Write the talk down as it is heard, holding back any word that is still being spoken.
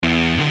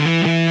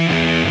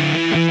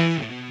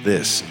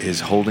This is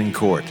Holding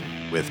Court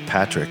with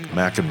Patrick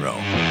McEnroe.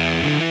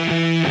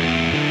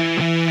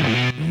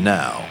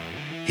 Now,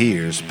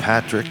 here's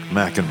Patrick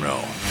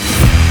McEnroe.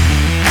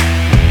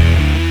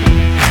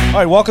 All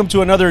right, welcome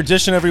to another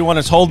edition, everyone.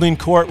 It's Holding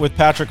Court with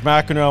Patrick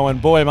McEnroe, and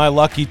boy, am I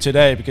lucky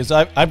today because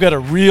I've got a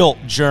real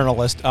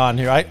journalist on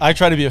here. I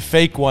try to be a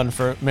fake one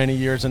for many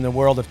years in the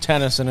world of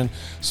tennis and in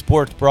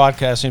sports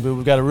broadcasting, but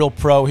we've got a real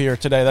pro here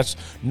today. That's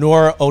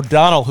Norah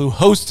O'Donnell, who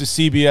hosts the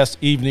CBS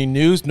Evening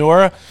News.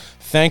 Nora,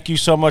 thank you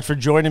so much for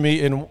joining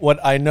me in what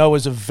I know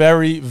is a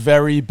very,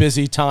 very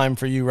busy time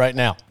for you right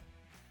now.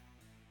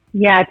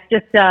 Yeah, it's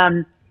just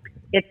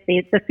it's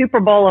the Super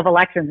Bowl of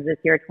elections this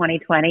year,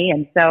 2020,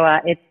 and so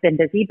it's been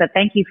busy. But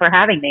thank you for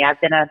having me. I've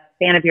been a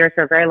fan of yours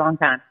for a very long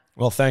time.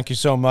 Well, thank you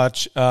so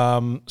much.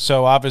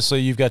 So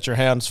obviously you've got your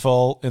hands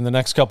full in the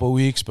next couple of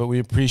weeks, but we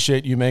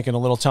appreciate you making a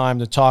little time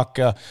to talk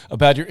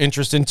about your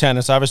interest in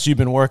tennis. Obviously, you've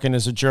been working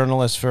as a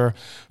journalist for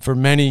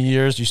many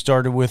years. You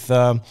started with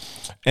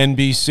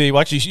NBC.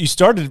 Well, actually, you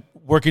started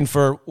working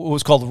for what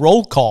was called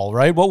Roll Call,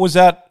 right? What was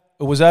that?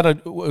 Was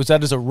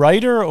that as a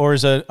writer or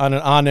as an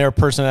on-air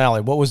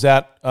personality? What was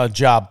that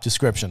job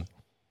description?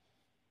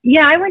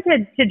 Yeah, I went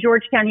to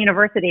Georgetown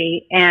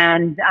University,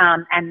 and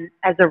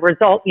as a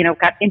result,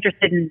 got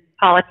interested in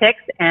politics.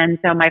 And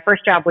so my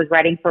first job was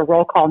writing for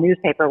Roll Call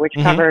newspaper, which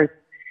covers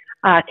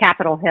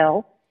Capitol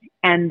Hill.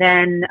 And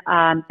then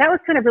that was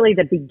kind of really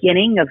the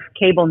beginning of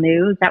cable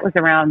news. That was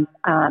around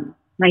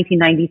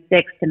 1996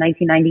 to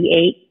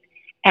 1998.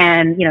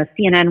 And,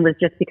 CNN was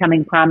just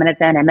becoming prominent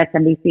then.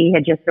 MSNBC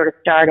had just sort of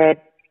started.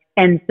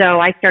 And so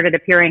I started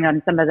appearing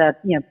on some of the,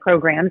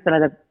 programs, some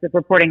of the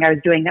reporting I was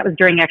doing. That was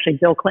during actually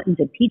Bill Clinton's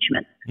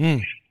impeachment.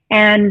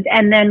 And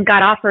then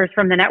got offers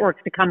from the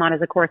networks to come on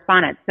as a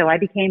correspondent. So I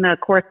became a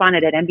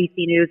correspondent at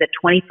NBC News at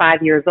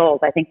 25 years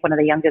old. I think one of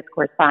the youngest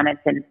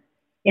correspondents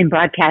in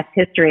broadcast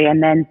history,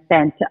 and then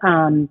spent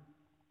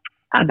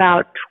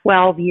about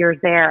 12 years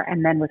there,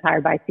 and then was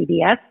hired by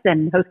CBS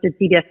and hosted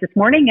CBS This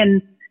Morning.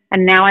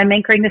 And now I'm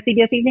anchoring the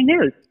CBS Evening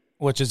News.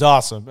 Which is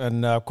awesome.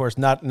 And, of course,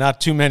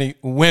 not too many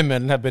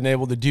women have been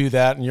able to do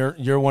that, and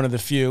you're one of the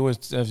few,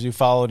 as you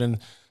followed in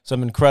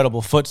some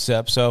incredible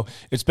footsteps. So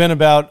it's been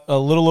about a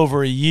little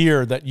over a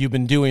year that you've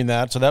been doing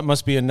that, so that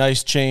must be a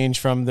nice change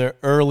from the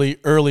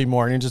early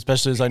mornings,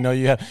 especially as I know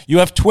you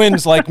have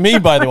twins like me,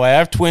 by the way. I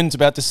have twins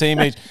about the same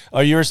age.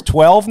 Are yours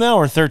 12 now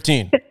or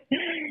 13?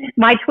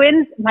 My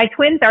twins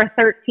are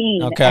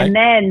 13. Okay. And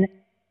then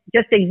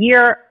just a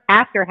year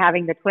after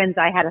having the twins,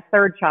 I had a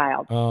third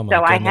child. Oh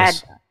my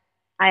goodness.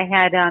 I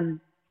had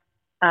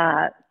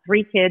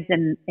 3 kids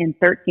in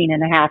 13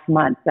 and a half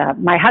months.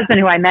 My husband,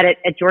 who I met at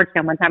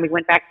Georgetown one time, we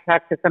went back to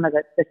talk to some of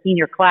the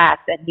senior class,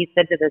 and he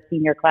said to the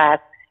senior class,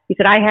 he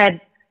said, I had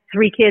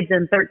 3 kids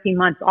in 13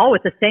 months, all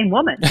with the same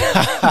woman.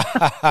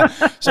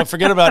 So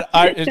forget about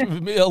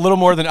a little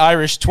more than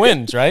Irish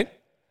twins, right?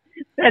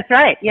 That's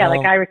right. Yeah,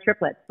 like Irish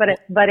triplets. But it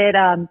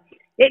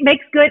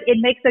makes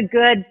a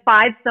good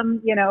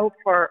fivesome,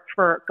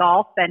 for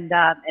golf, and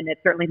it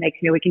certainly makes,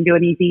 we can do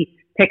an easy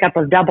pickup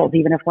of doubles,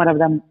 even if one of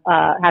them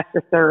has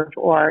to serve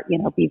or,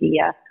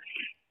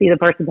 be the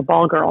person, the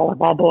ball girl or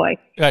ball boy.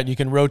 Right, you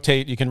can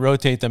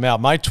rotate them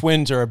out. My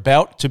twins are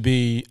about to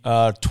be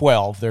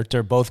 12.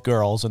 They're both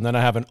girls, and then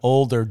I have an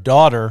older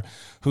daughter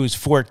who's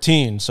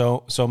 14.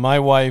 So my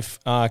wife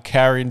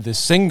carried the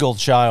single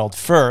child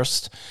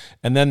first,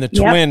 and then the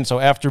twin. Yep. So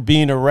after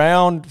being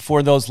around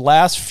for those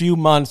last few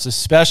months,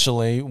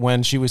 especially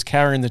when she was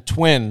carrying the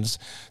twins,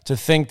 to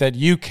think that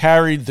you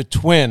carried the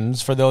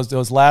twins for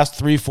those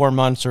last 3-4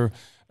 months are,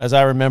 as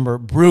I remember,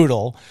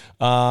 brutal.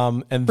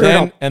 And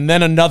then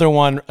another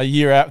one a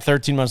year out,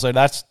 13 months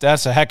later.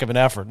 That's a heck of an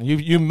effort.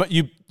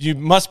 You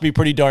must be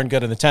pretty darn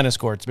good in the tennis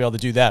court to be able to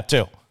do that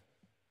too.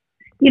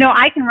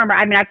 I can remember.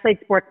 I've played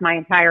sports my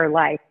entire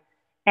life,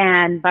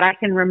 but I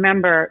can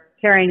remember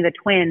carrying the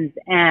twins,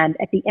 and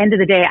at the end of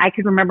the day, I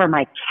could remember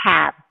my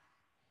calves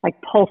like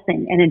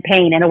pulsing and in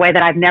pain in a way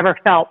that I've never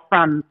felt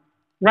from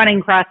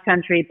running cross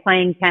country,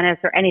 playing tennis,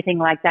 or anything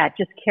like that.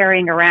 Just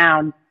carrying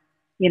around,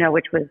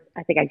 which was,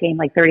 I think I gained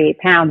like 38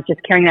 pounds, just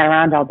carrying that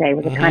around all day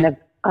was a kind of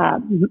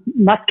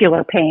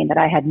muscular pain that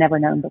I had never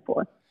known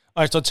before.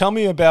 All right, so tell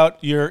me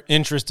about your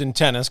interest in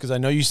tennis, because I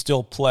know you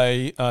still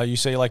play. You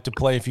say you like to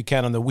play if you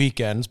can on the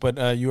weekends,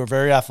 but you were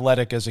very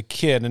athletic as a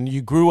kid, and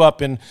you grew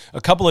up in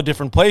a couple of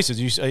different places.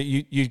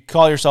 You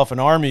call yourself an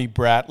Army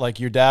brat, like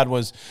your dad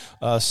was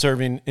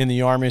serving in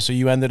the Army, so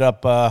you ended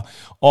up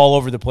all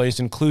over the place,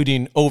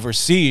 including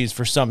overseas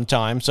for some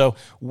time. So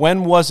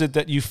when was it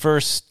that you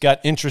first got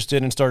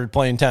interested and started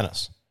playing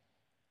tennis?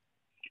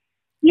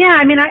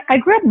 Yeah, I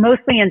grew up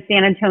mostly in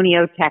San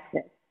Antonio,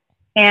 Texas,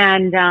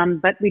 and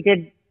but we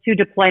did 2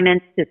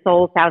 deployments to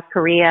Seoul, South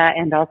Korea,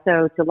 and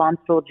also to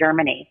Landstuhl,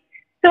 Germany.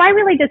 So I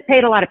really just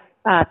played a lot of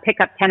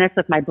pickup tennis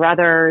with my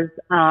brothers.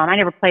 I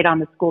never played on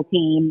the school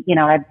team.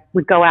 I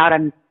would go out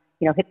and,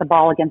 hit the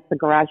ball against the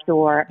garage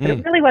door. But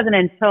it really wasn't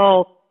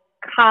until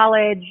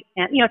college,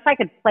 and so I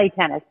could play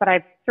tennis, but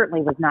I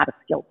certainly was not a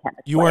skilled tennis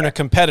You player. weren't a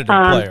competitive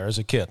player as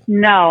a kid.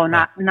 No,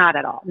 not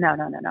at all. No.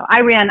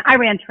 I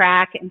ran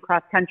track and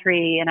cross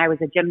country, and I was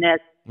a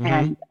gymnast,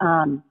 and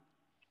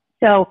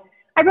so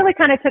I really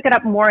kind of took it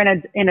up more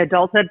in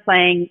adulthood,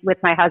 playing with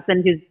my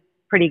husband, who's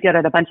pretty good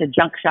at a bunch of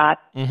junk shots.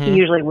 He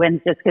usually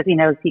wins just because he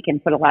knows he can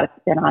put a lot of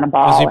spin on a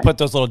ball. Does he put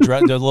those little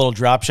little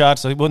drop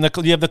shots? Like when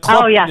you have the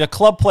club, the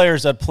club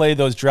players that play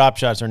those drop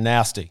shots are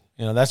nasty.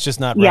 That's just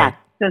not right.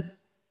 So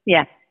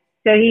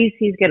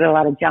he's good at a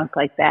lot of junk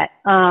like that.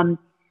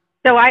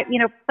 So I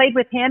played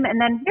with him, and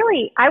then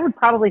really I would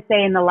probably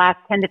say in the last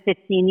 10 to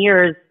 15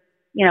 years,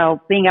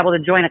 being able to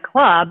join a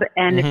club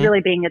and it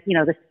really being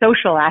the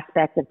social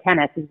aspect of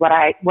tennis is what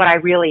I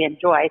really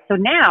enjoy. So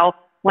now,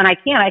 when I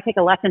can, I take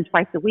a lesson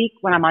twice a week.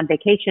 When I'm on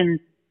vacation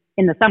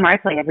in the summer, I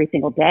play every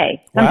single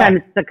day. Sometimes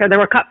there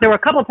were a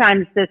couple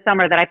times this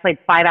summer that I played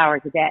 5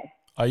 hours a day.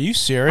 Are you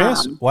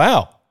serious?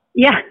 Wow.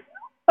 Yeah.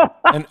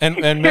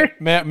 and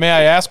may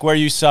I ask where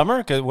you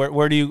summer? 'Cause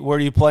where do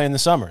you play in the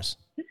summers?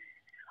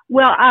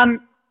 Well,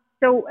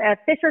 so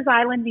Fisher's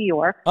Island, New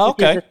York.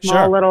 Okay, which is a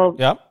small little.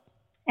 Yep.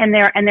 And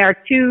there are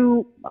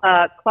two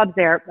clubs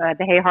there,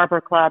 the Hay Harbor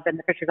Club and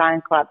the Fisher's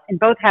Island Club, and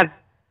both have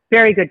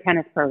very good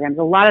tennis programs.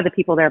 A lot of the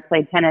people there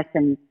played tennis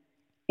in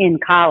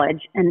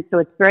college, and so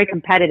it's very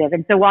competitive.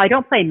 And so while I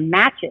don't play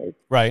matches,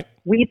 right,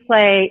 we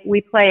play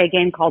a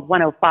game called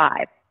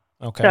 105.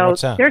 Okay, so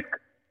what's that?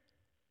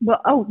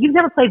 You've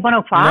never played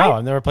 105? No,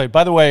 I've never played.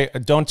 By the way,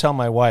 don't tell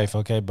my wife,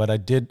 okay? But I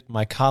did.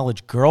 My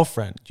college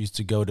girlfriend used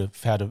to go to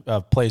had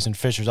a place in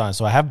Fisher's Island,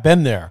 so I have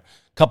been there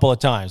a couple of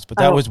times. But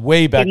that was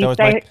way back.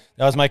 That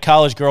was my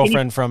college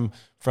girlfriend from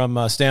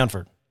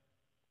Stanford.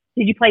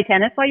 Did you play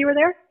tennis while you were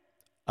there?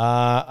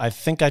 I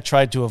think I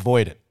tried to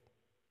avoid it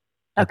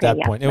at that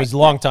point. It was a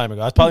long time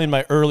ago. I was probably in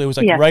my early. It was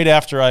like right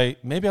after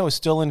maybe I was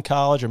still in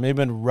college, or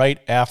maybe right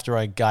after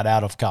I got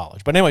out of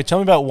college. But anyway, tell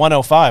me about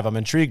 105. I'm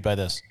intrigued by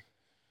this.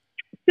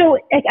 So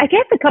I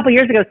guess a couple of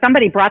years ago,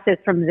 somebody brought this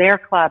from their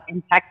club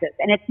in Texas,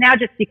 and it's now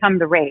just become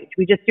the rage.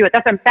 We just do it.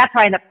 That's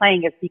why I end up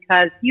playing, is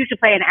because you usually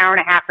play an hour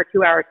and a half or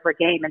 2 hours per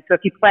game. And so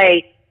if you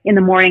play in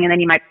the morning, and then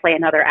you might play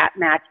another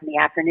match in the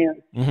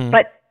afternoon.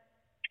 But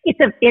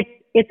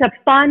it's a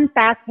fun,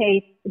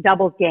 fast-paced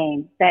doubles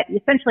game that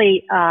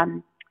essentially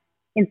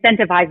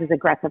incentivizes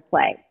aggressive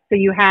play. So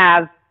you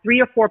have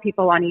 3 or 4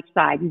 people on each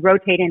side. You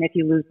rotate in if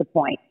you lose the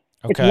point.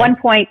 Okay. It's 1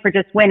 point for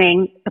just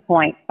winning the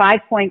point, 5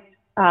 points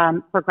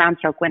for ground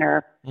stroke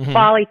winner,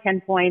 volley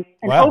 10 points,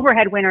 and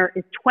overhead winner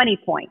is 20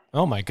 points.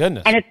 Oh my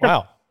goodness! And it's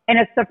the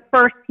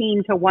first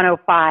team to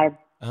 105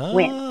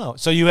 win. Oh,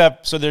 so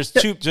there's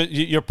two.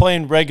 You're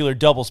playing regular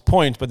doubles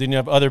points, but then you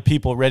have other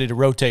people ready to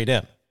rotate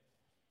in.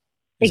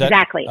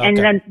 Exactly, and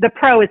then the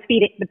pro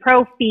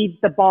feeds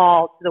the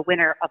ball to the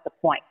winner of the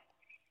point.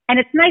 And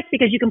it's nice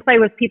because you can play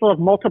with people of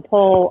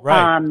multiple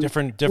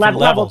different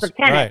levels of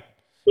tennis. Right.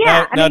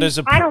 Yeah, I don't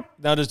consider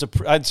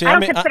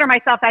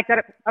myself that good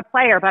a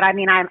player, but I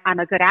mean, I'm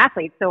a good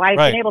athlete, so I've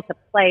been able to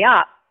play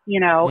up,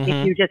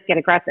 if you just get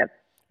aggressive.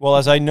 Well,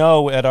 as I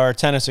know at our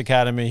tennis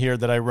academy here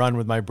that I run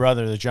with my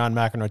brother, the John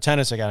McEnroe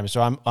Tennis Academy.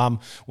 So I'm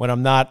when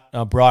I'm not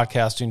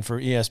broadcasting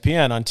for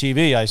ESPN on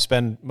TV, I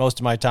spend most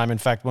of my time. In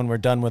fact, when we're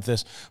done with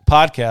this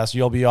podcast,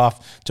 you'll be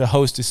off to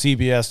host the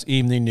CBS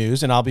Evening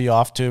News, and I'll be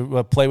off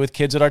to play with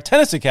kids at our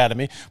tennis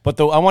academy.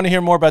 But I want to hear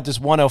more about this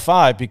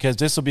 105 because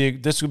this would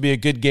be a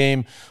good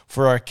game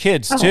for our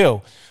kids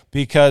too.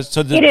 Because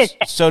so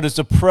does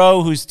the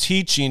pro who's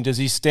teaching, does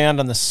he stand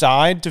on the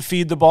side to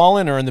feed the ball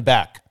in or in the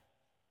back?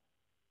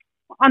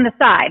 On the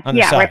side,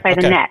 right by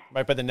the net.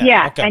 Right by the net.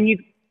 Yeah, okay. and you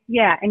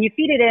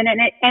feed it in,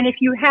 and if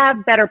you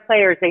have better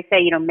players, they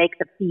say make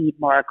the feed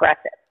more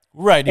aggressive.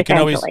 Right, you can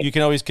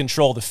always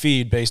control the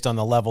feed based on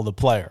the level of the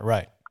player.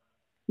 Right.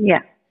 Yeah,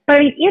 but I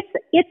mean,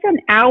 it's an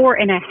hour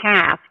and a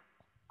half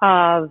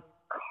of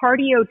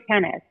cardio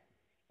tennis,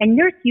 and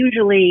there's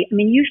usually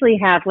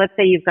have, let's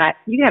say you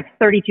have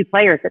 32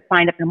 players that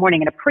signed up in the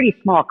morning in a pretty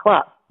small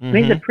club.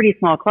 This is a pretty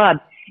small club,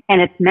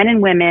 and it's men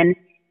and women.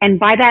 And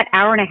by that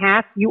hour and a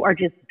half, you are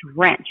just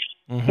drenched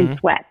in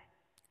sweat.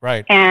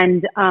 Right.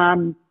 And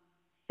and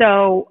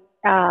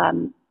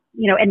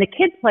the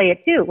kids play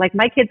it too. Like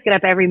my kids get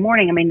up every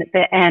morning. I mean,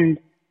 and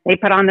they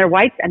put on their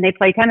whites and they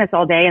play tennis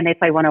all day and they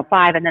play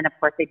 105. And then, of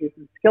course, they do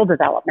some skill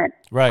development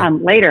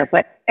later.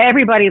 But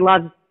everybody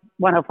loves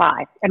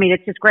 105. I mean,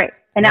 it's just great.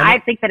 And I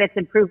think that it's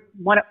improved.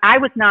 I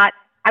was not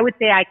as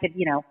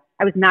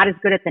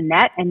good at the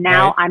net. And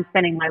now I'm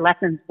spending my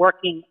lessons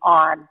working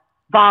on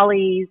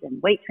volleys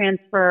and weight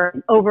transfer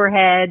and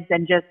overheads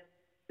and just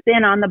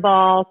spin on the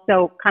ball.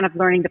 So kind of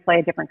learning to play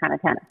a different kind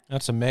of tennis.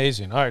 That's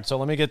amazing. All right. So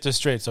let me get this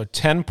straight. So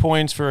 10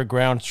 points for a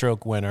ground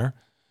stroke winner,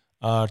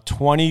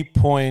 20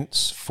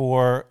 points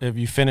for if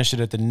you finish it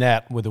at the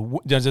net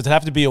does it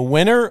have to be a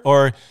winner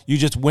or you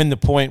just win the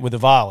point with a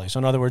volley? So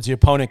in other words, the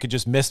opponent could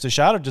just miss the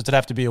shot or does it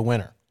have to be a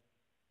winner?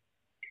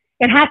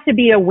 It has to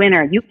be a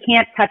winner. You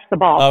can't touch the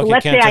ball. Okay, so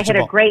let's say I hit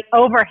a great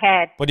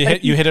overhead. But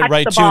you hit it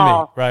right to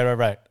ball. me.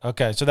 Right.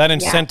 Okay, so that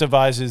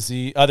incentivizes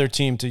the other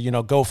team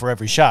to go for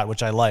every shot,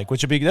 which I like.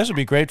 This would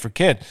be great for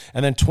kid.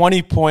 And then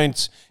 20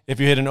 points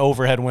if you hit an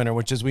overhead winner,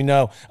 which is we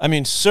know. I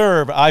mean,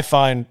 serve. I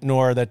find,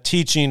 Nora, that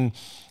teaching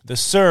the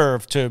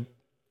serve to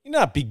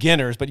not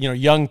beginners, but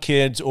young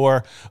kids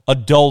or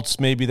adults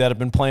maybe that have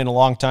been playing a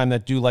long time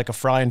that do like a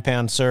frying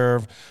pan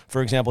serve,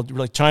 for example,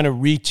 like trying to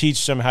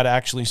reteach them how to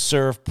actually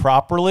serve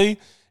properly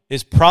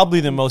is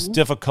probably the most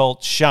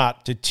difficult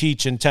shot to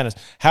teach in tennis.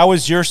 How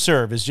is your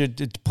serve?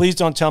 Please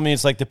don't tell me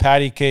it's like the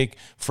patty cake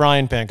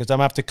frying pan, because I'm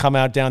gonna have to come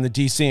out down to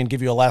DC and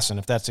give you a lesson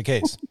if that's the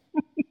case.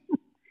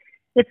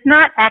 It's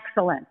not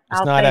excellent.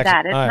 I'll say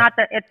that.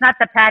 It's not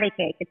the patty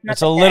cake.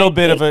 It's a little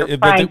bit of a,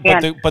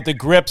 but the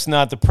grip's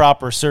not the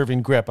proper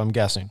serving grip, I'm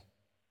guessing.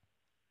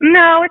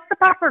 No, it's the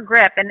proper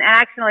grip, and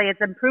actually, it's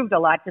improved a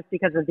lot just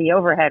because of the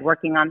overhead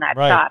working on that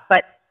shot.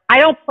 But I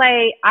don't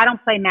play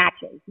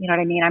matches. You know what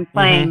I mean? I'm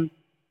playing.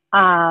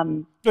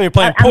 You're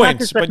playing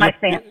points, but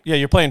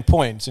you're playing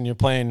points, and you're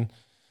playing,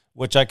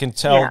 which I can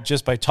tell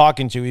just by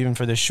talking to you, even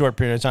for this short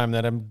period of time,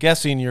 that I'm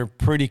guessing you're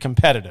pretty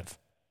competitive.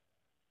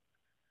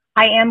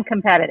 I am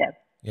competitive.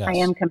 Yes. I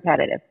am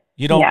competitive.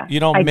 You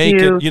don't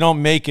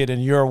make it in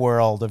your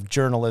world of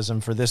journalism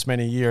for this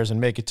many years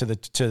and make it to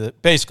the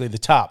basically the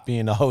top,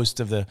 being a host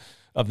of the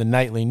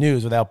nightly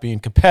news without being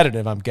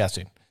competitive, I'm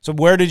guessing. So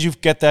where did you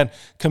get that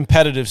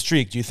competitive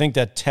streak? Do you think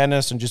that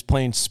tennis and just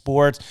playing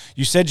sports?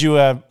 You said you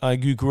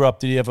grew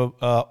up. Did you have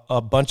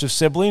a bunch of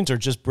siblings or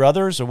just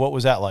brothers, or what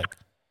was that like?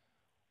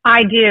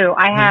 I do.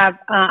 I have.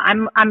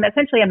 I'm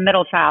essentially a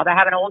middle child. I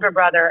have an older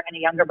brother and a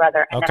younger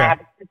brother, and then I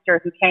have a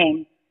sister who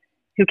came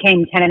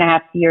 10 and a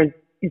half years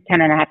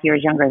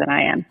younger than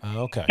I am.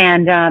 Okay.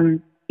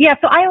 And,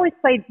 so I always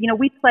played,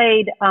 we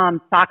played,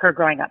 soccer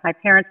growing up. My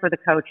parents were the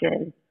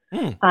coaches.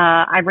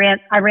 I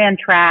ran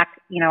track,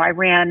 I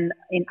ran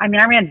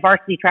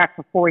varsity track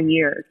for 4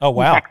 years. Oh,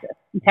 wow.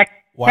 In Texas.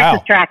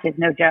 Texas track is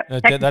no joke.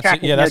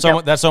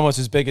 That's almost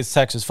as big as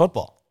Texas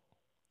football.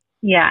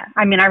 Yeah.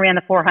 I ran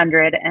the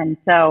 400 and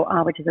so,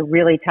 which is a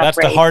really tough race.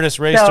 That's the hardest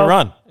race to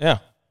run. Yeah.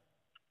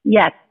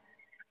 Yes.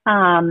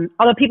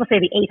 Although people say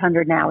the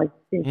 800 now is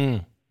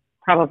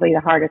probably the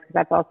hardest because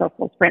that's also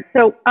full sprint.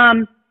 So,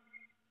 so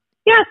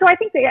I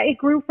think it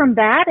grew from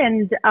that.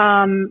 And,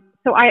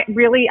 so I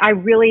really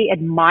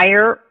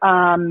admire,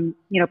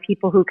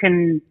 people who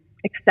can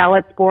excel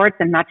at sports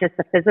and not just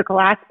the physical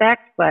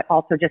aspect, but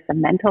also just the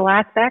mental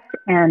aspect.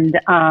 And,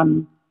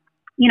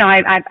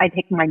 I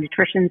take my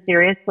nutrition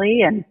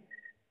seriously. And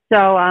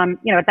so,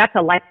 that's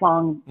a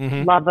lifelong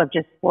love of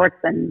just sports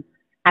and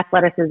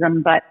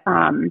athleticism, but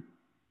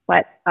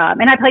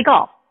and I play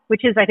golf,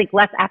 which is, I think,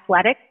 less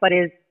athletic, but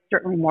is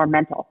certainly more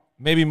mental.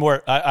 Maybe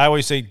more. I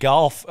always say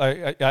golf.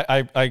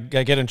 I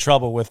get in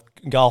trouble with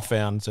golf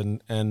fans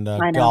and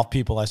golf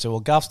people. I say, well,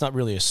 golf's not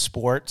really a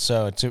sport,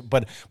 so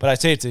but I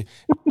say it's an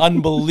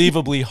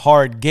unbelievably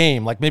hard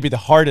game, like maybe the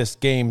hardest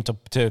game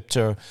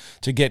to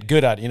get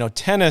good at.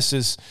 Tennis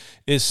is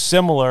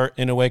similar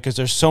in a way because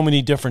there's so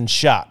many different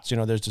shots.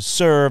 There's a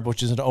serve,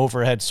 which is an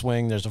overhead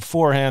swing. There's a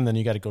forehand. Then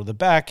you got to go to the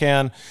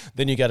backhand.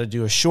 Then you got to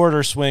do a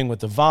shorter swing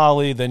with the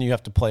volley. Then you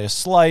have to play a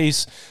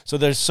slice. So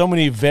there's so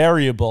many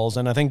variables,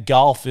 and I think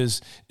golf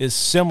is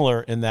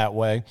similar in that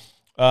way.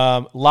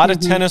 A lot of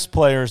tennis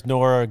players,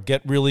 Nora,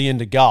 get really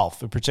into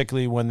golf,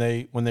 particularly when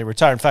they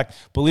retire. In fact,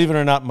 believe it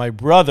or not, my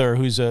brother,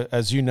 who's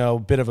as you know,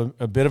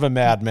 a bit of a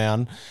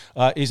madman,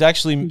 he's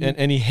actually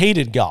and he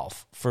hated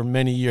golf for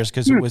many years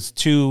because it was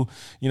too,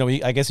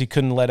 I guess he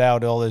couldn't let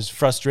out all his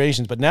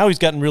frustrations. But now he's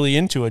gotten really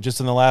into it just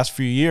in the last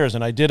few years.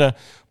 And I did a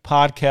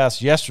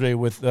podcast yesterday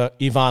with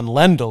Ivan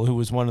Lendl, who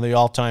was one of the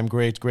all-time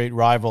greats, great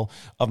rival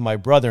of my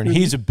brother, and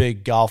he's a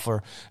big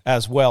golfer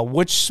as well.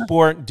 Which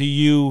sport do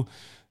you?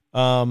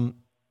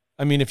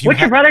 If you what's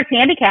your brother's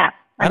handicap?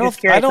 I don't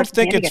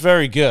think it's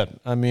very good.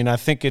 I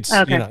think it's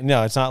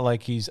no, it's not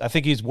like I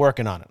think he's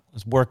working on it.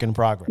 It's work in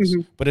progress,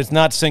 but it's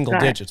not single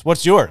digits.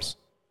 What's yours?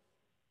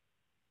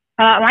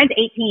 Mine's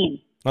 18.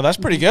 Oh, that's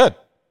pretty good.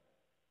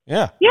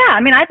 Yeah. Yeah,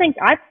 I think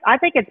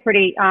it's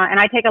pretty. And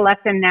I take a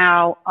lesson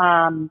now.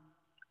 And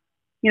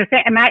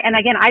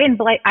again, I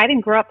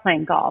didn't grow up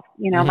playing golf.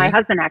 My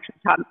husband actually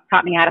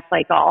taught me how to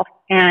play golf,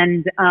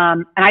 and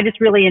I just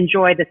really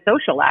enjoy the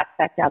social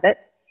aspect of it.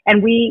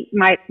 And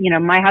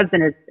my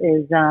husband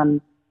is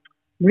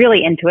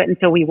really into it, and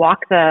so we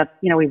walk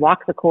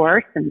the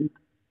course, and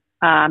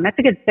that's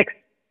a good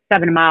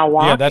 6-7 mile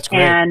walk. Yeah, that's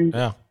great. And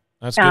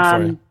that's good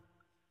for you.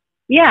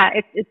 Yeah,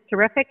 it's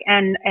terrific.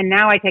 And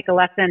now I take a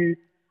lesson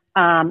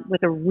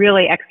with a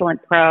really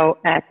excellent pro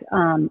at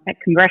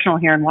Congressional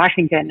here in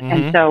Washington,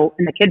 and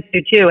the kids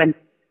do too. And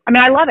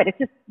I love it. It's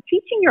just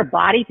teaching your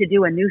body to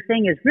do a new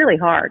thing is really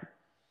hard.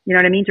 You know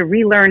what I mean? To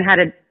relearn how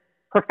to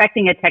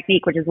perfecting a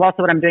technique, which is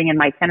also what I'm doing in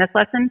my tennis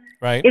lesson.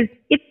 Right.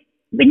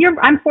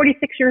 I'm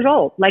 46 years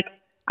old. Like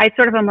I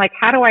sort of am like,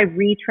 how do I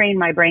retrain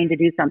my brain to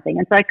do something?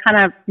 And so I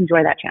kind of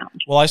enjoy that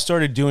challenge. Well, I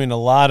started doing a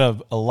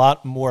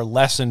lot more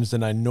lessons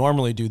than I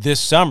normally do this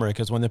summer,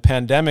 because when the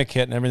pandemic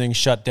hit and everything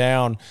shut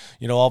down,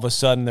 all of a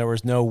sudden there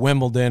was no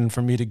Wimbledon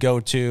for me to go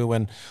to,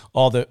 and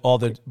all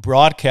the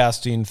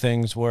broadcasting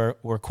things were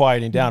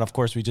quieting down. Of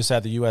course, we just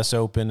had the U.S.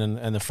 Open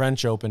and the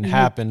French Open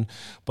happen,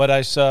 but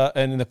I saw,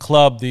 and in the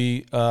club,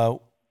 the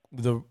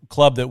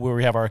club where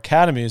we have our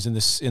academy is in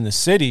the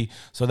city,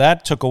 so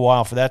that took a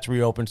while for that to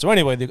reopen. So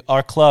anyway,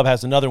 our club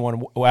has another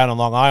one out on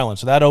Long Island,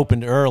 so that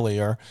opened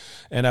earlier,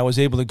 and I was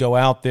able to go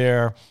out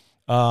there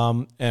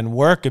and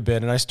work a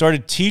bit, and I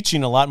started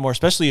teaching a lot more,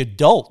 especially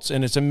adults.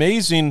 And it's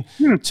amazing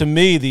to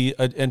me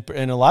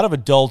and a lot of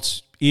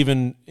adults,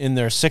 even in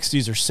their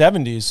 60s or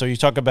 70s. So you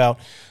talk about,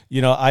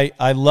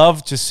 I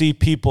love to see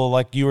people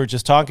like you were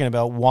just talking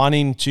about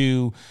wanting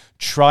to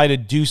try to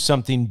do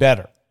something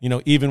better.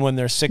 Even when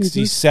they're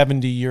 60,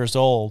 70 years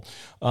old.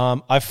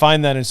 I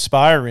find that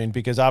inspiring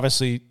because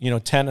obviously,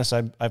 tennis,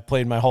 I've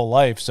played my whole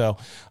life, so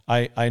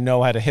I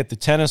know how to hit the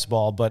tennis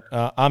ball, but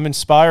I'm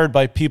inspired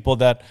by people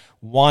that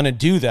want to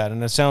do that,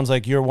 and it sounds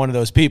like you're one of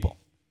those people.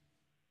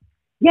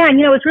 Yeah, and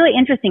it was really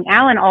interesting.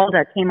 Alan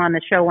Alda came on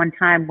the show one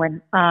time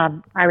when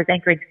I was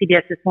anchoring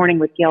CBS This Morning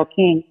with Gail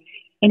King,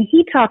 and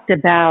he talked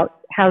about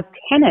how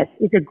tennis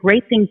is a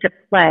great thing to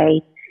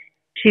play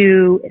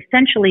to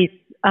essentially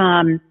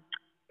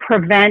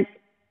prevent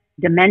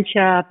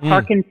dementia,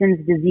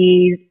 Parkinson's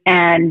disease,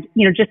 and,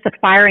 just the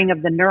firing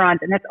of the neurons.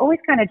 And that's always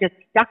kind of just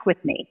stuck with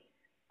me.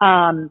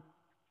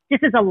 This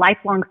is a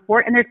lifelong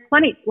sport. And there's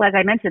plenty, like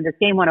I mentioned, this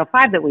game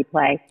 105 that we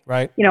play.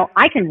 Right.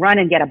 I can run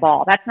and get a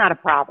ball. That's not a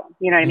problem.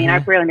 You know what I mean?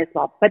 I've really missed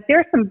ball. But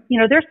there's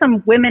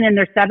some women in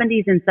their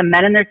 70s and some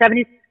men in their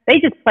 70s. They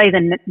just play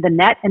the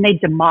net and they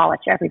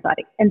demolish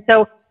everybody. And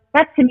so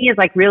that to me is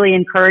like really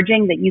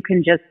encouraging that you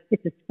can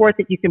it's a sport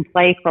that you can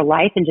play for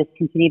life and just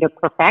continue to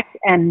perfect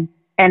and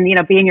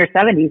be in your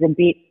 70s and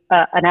be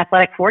an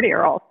athletic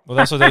 40-year-old. Well,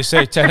 that's what they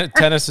say.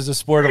 Tennis is a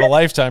sport of a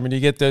lifetime, and you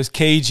get those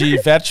cagey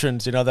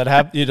veterans, that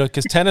have,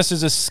 because tennis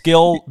is a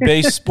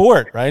skill-based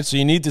sport, right? So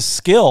you need the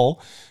skill.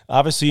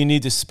 Obviously, you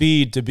need the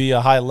speed to be a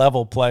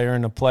high-level player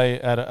and to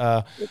play at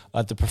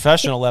the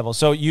professional level.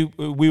 So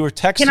we were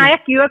texting. Can I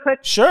ask you a quick?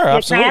 Sure,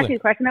 absolutely. Can I ask you a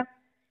question though?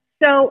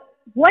 So,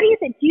 what do you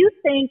think? Do you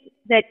think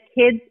that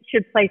kids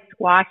should play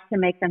squash to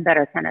make them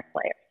better tennis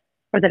players,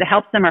 or that it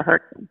helps them or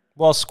hurts them?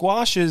 Well,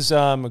 squash is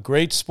a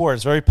great sport.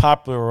 It's very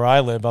popular where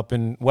I live, up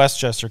in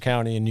Westchester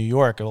County in New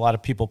York. A lot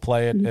of people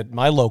play it at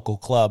my local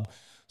club,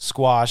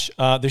 squash.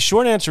 The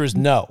short answer is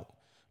no,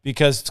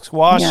 because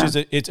squash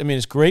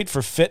it's great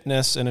for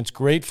fitness and it's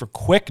great for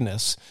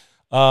quickness.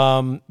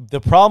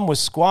 The problem with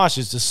squash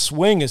is the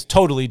swing is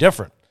totally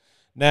different.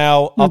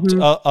 Now,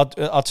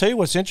 I'll tell you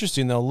what's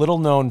interesting, though. Little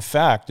known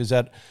fact is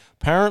that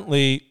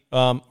apparently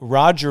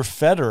Roger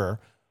Federer,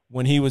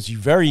 when he was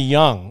very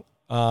young,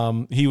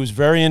 he was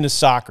very into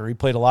soccer. He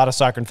played a lot of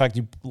soccer. In fact,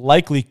 he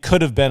likely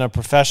could have been a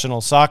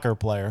professional soccer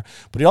player,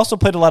 but he also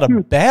played a lot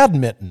of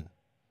badminton.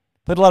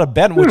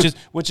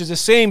 Which is the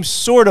same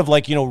sort of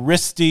like,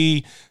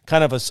 wristy,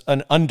 kind of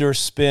an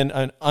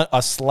underspin,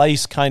 a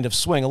slice kind of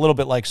swing, a little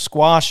bit like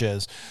squash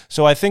is.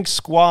 So I think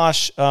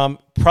squash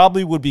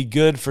probably would be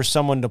good for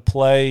someone to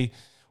play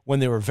when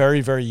they were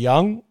very, very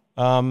young,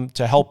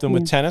 to help them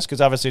with tennis, because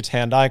obviously it's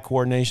hand-eye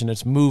coordination,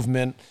 it's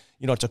movement.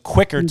 It's a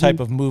quicker type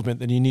of movement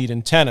than you need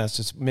in tennis.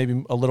 It's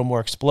maybe a little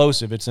more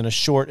explosive. It's in a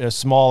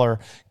smaller,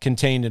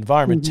 contained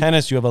environment.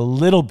 Tennis, you have a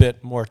little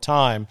bit more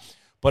time.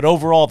 But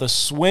overall, the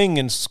swing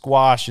in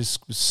squash is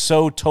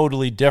so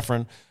totally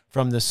different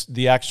from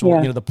the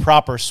actual, the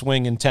proper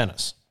swing in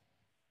tennis.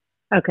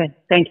 Okay,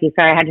 thank you.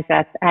 Sorry, I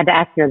had to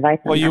ask your advice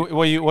on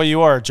that.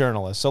 You are a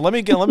journalist, so let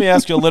me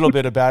ask you a little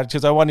bit about it,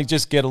 because I want to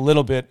just get a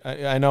little bit.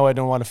 I know I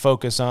don't want to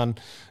focus on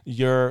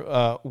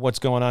your what's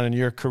going on in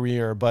your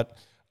career, but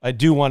I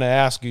do want to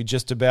ask you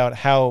just about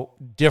how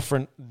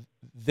different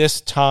this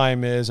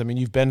time is. I mean,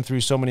 you've been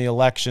through so many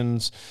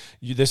elections.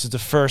 This is the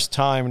first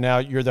time now.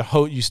 You're the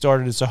host. You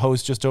started as a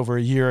host just over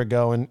a year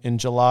ago in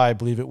July, I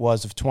believe it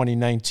was, of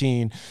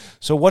 2019.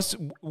 So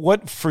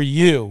what for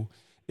you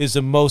is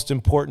the most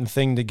important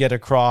thing to get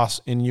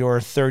across in your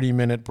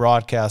 30-minute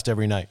broadcast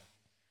every night?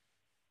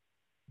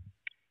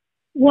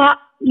 Well,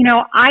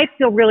 I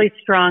feel really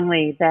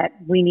strongly that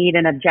we need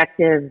an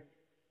objective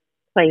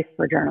place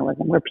for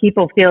journalism where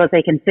people feel that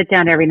they can sit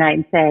down every night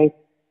and say,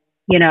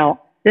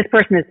 this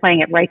person is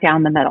playing it right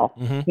down the middle.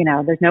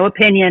 There's no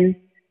opinion.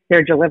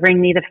 They're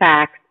delivering me the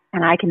facts,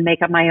 and I can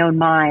make up my own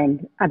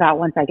mind about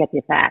once I get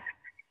the facts.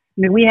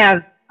 I mean, we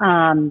have,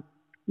 in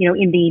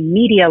the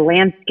media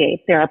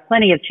landscape, there are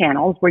plenty of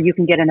channels where you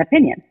can get an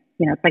opinion.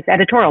 It's like the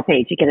editorial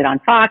page. You get it on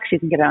Fox. You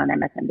can get it on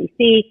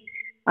MSNBC.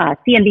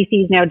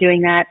 CNBC is now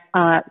doing that,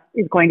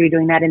 is going to be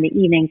doing that in the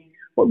evening.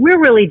 What we're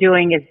really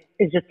doing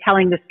is just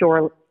telling the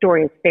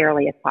story as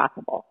fairly as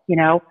possible.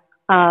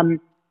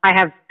 I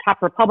have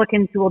top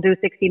Republicans who will do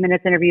 60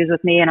 Minutes interviews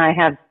with me, and I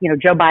have,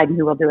 Joe Biden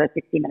who will do a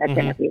 60 Minutes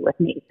interview with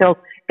me. So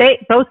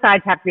both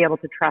sides have to be able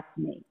to trust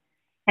me.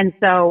 And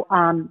so,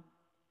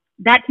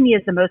 that to me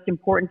is the most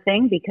important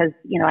thing because,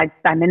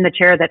 I'm in the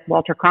chair that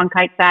Walter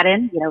Cronkite sat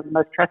in, the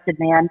most trusted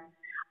man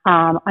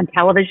on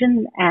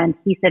television. And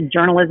he said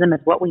journalism is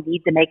what we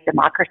need to make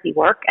democracy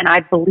work. And I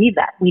believe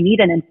that. We need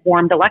an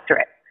informed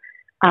electorate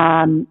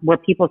where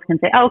people can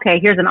say, oh, okay,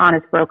 here's an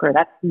honest broker.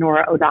 That's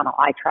Norah O'Donnell.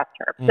 I trust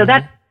her. Mm-hmm. So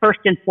that's first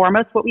and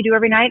foremost what we do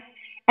every night.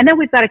 And then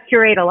we've got to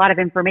curate a lot of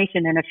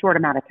information in a short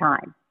amount of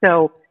time.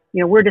 So,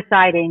 we're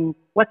deciding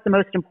what's the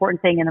most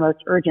important thing and the most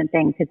urgent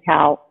thing to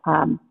tell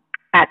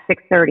at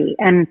 6:30.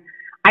 And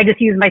I just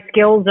use my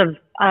skills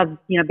of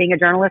being a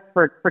journalist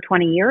for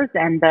 20 years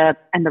and the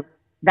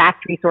vast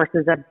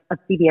resources of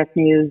CBS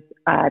News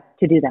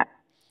to do that.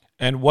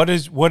 And what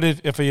is,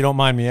 if you don't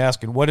mind me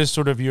asking, what is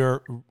sort of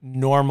your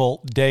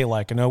normal day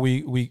like? I know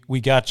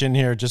we got you in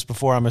here just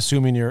before. I'm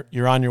assuming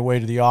you're on your way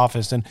to the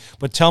office,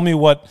 but tell me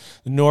what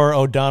Norah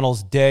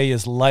O'Donnell's day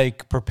is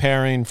like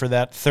preparing for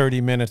that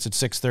 30 minutes at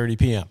 6:30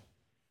 p.m.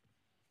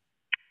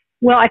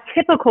 Well, a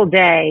typical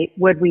day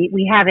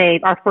we have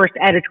our first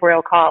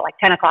editorial call at like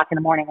 10 o'clock in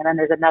the morning, and then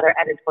there's another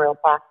editorial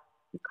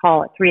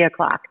call at 3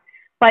 o'clock.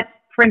 But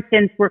for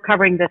instance, we're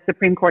covering the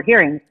Supreme Court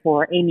hearings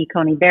for Amy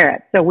Coney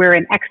Barrett. So we're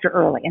in extra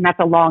early, and that's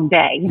a long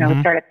day. We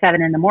start at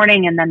 7 in the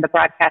morning, and then the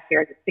broadcast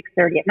airs at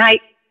 6:30 at night,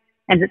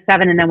 ends at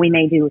 7, and then we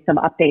may do some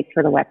updates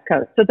for the West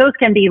Coast. So those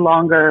can be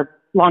longer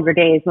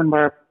days when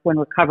we're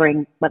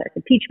covering whether it's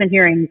impeachment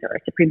hearings or a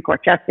Supreme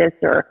Court justice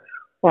or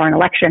an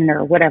election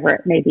or whatever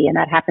it may be, and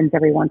that happens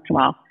every once in a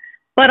while.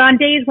 But on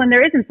days when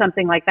there isn't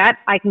something like that,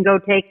 I can go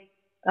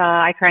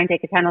I try and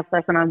take a tennis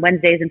lesson on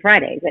Wednesdays and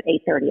Fridays at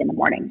 8:30 in the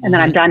morning, and then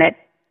I'm done at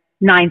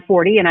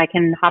 9:40, and I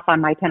can hop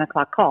on my 10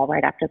 o'clock call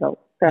right after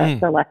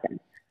the lesson.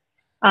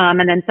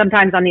 And then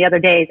sometimes on the other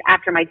days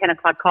after my 10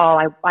 o'clock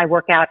call, I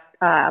work out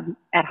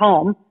at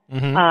home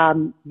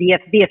via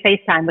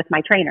FaceTime with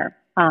my trainer,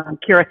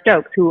 Kira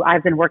Stokes, who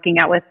I've been working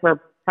out with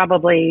for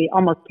probably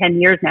almost 10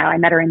 years now. I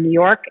met her in New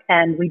York,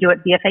 and we do it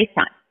via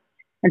FaceTime.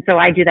 And so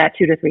I do that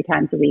 2 to 3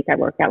 times a week. I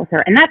work out with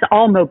her. And that's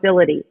all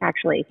mobility,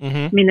 actually.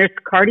 I mean, there's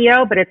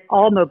cardio, but it's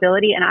all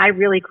mobility. And I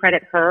really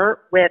credit her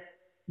with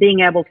being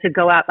able to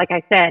go out. Like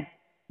I said,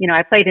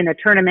 I played in a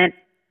tournament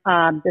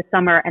this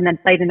summer and then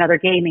played another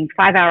game in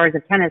 5 hours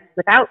of tennis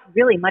without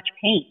really much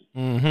pain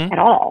at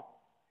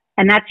all.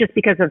 And that's just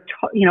because of,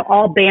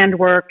 all band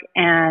work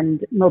and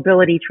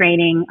mobility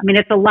training. I mean,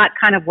 it's a lot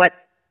kind of what,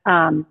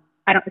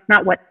 it's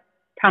not what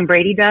Tom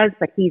Brady does,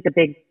 but he's a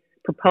big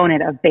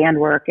proponent of band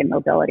work and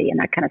mobility and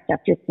that kind of stuff.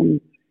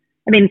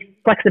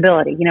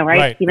 Flexibility,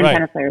 right? Even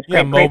tennis players,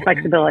 great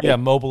flexibility. Yeah,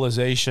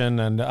 mobilization.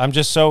 And I'm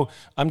just so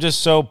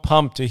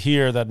pumped to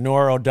hear that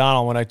Norah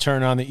O'Donnell, when I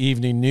turn on the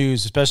evening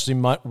news, especially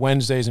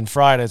Wednesdays and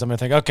Fridays, I'm going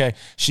to think, okay,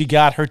 she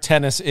got her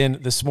tennis in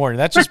this morning.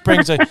 That just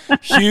brings a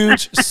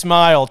huge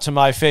smile to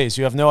my face.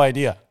 You have no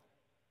idea.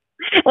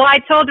 Well, I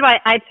told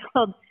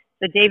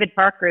the David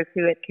Parkers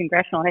who at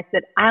Congressional, I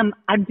said,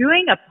 I'm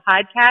doing a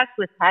podcast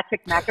with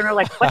Patrick McEnroe.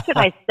 Like, what should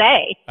I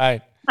say?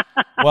 Right.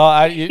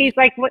 Well, he's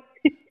like, what?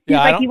 He's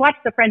like, you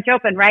watched the French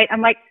Open, right?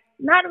 I'm like,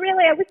 not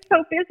really. I was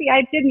so busy.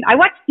 I didn't. I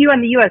watched you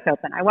on the U.S.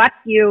 Open. I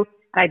watched you.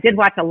 I did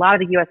watch a lot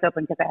of the U.S.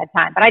 Open because I had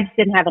time, but I just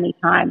didn't have any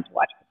time to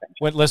watch the French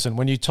Open. Listen,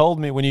 when you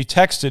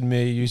texted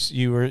me,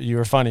 you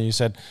were funny. You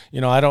said,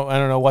 I don't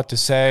know what to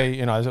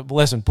say. I said,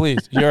 listen,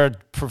 please, you're a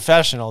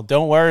professional.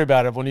 Don't worry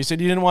about it. When you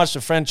said you didn't watch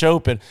the French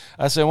Open,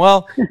 I said,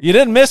 well, you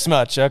didn't miss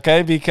much,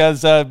 okay?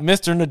 Because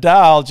Mr.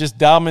 Nadal just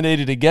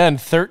dominated again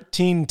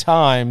 13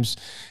 times.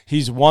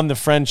 He's won the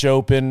French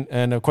Open,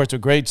 and of course, a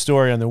great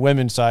story on the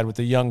women's side with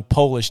the young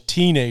Polish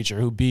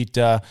teenager who beat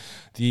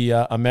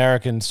the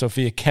American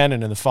Sophia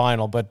Kenin in the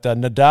final. But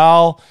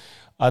Nadal,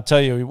 I'll tell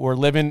you, we're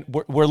living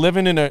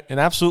in an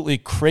absolutely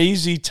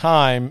crazy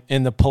time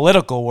in the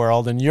political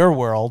world, in your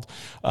world.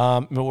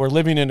 But we're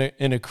living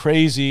in a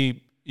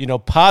crazy,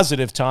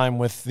 positive time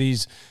with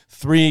these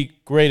 3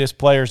 greatest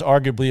players,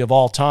 arguably of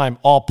all time,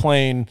 all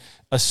playing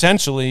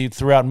essentially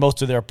throughout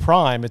most of their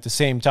prime at the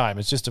same time.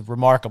 It's just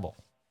remarkable.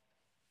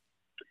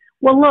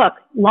 Well, look,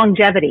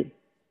 longevity,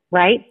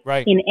 right?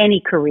 Right. In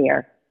any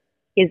career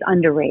is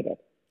underrated.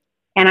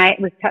 And I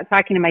was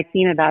talking to my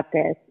team about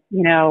this,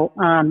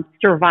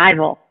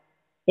 survival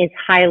is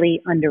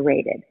highly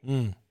underrated.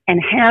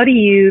 And how do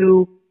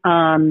you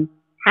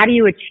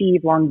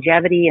achieve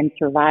longevity and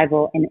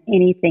survival in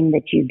anything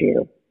that you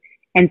do?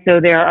 And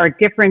so there are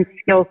different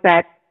skill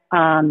sets,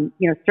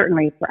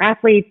 certainly for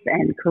athletes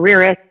and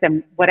careerists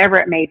and whatever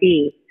it may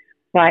be,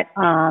 but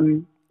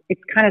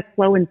it's kind of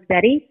slow and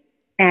steady.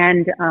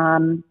 And,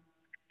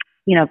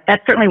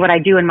 that's certainly what I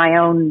do in my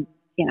own,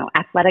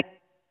 athletic,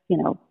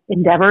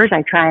 endeavors.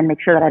 I try and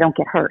make sure that I don't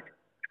get hurt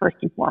first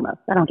and foremost.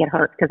 I don't get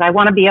hurt because I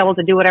want to be able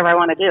to do whatever I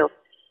want to do.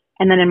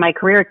 And then in my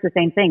career, it's the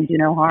same thing. Do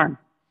no harm.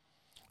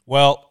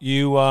 Well,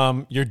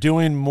 you're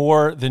doing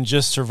more than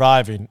just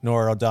surviving,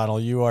 Norah O'Donnell.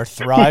 You are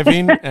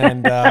thriving,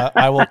 and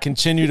I will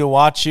continue to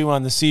watch you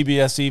on the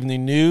CBS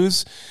Evening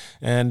News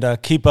and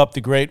keep up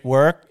the great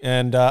work.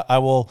 And I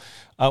will,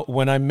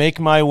 when I make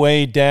my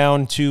way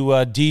down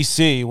to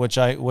D.C., which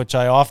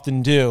I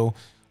often do,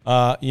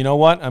 you know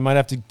what? I might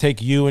have to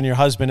take you and your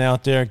husband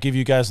out there, give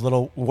you guys a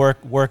little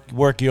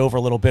work you over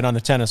a little bit on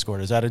the tennis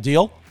court. Is that a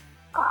deal?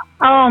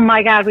 Oh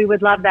my God, we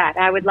would love that.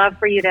 I would love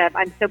for you to.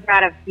 I'm so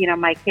proud of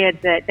my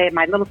kids.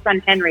 My little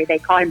son Henry, they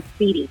call him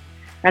Speedy.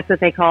 That's what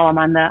they call him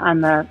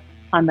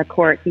on the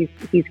court.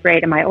 He's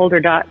great. And my older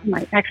daughter,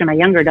 my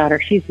younger daughter,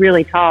 she's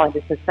really tall.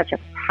 This is such a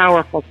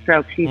powerful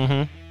stroke. She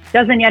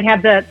doesn't yet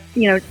have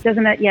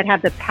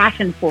the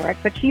passion for it,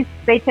 but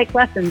they take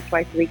lessons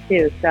twice a week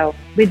too. So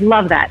we'd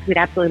love that. We'd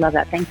absolutely love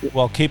that. Thank you.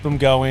 Well, keep him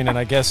going. And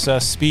I guess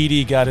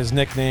Speedy got his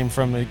nickname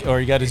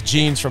he got his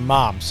genes from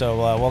Mom.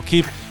 So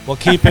we'll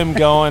keep him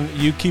going.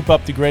 You keep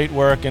up the great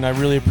work, and I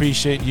really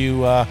appreciate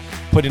you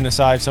putting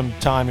aside some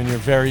time in your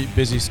very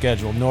busy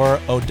schedule. Norah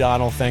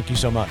O'Donnell, thank you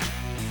so much.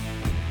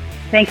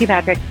 Thank you,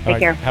 Patrick. Take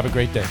care. Have a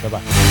great day.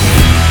 Bye-bye.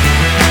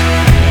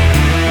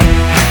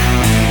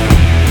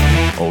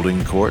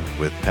 Holding Court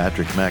with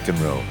Patrick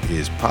McEnroe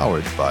is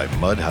powered by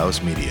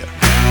Mudhouse Media.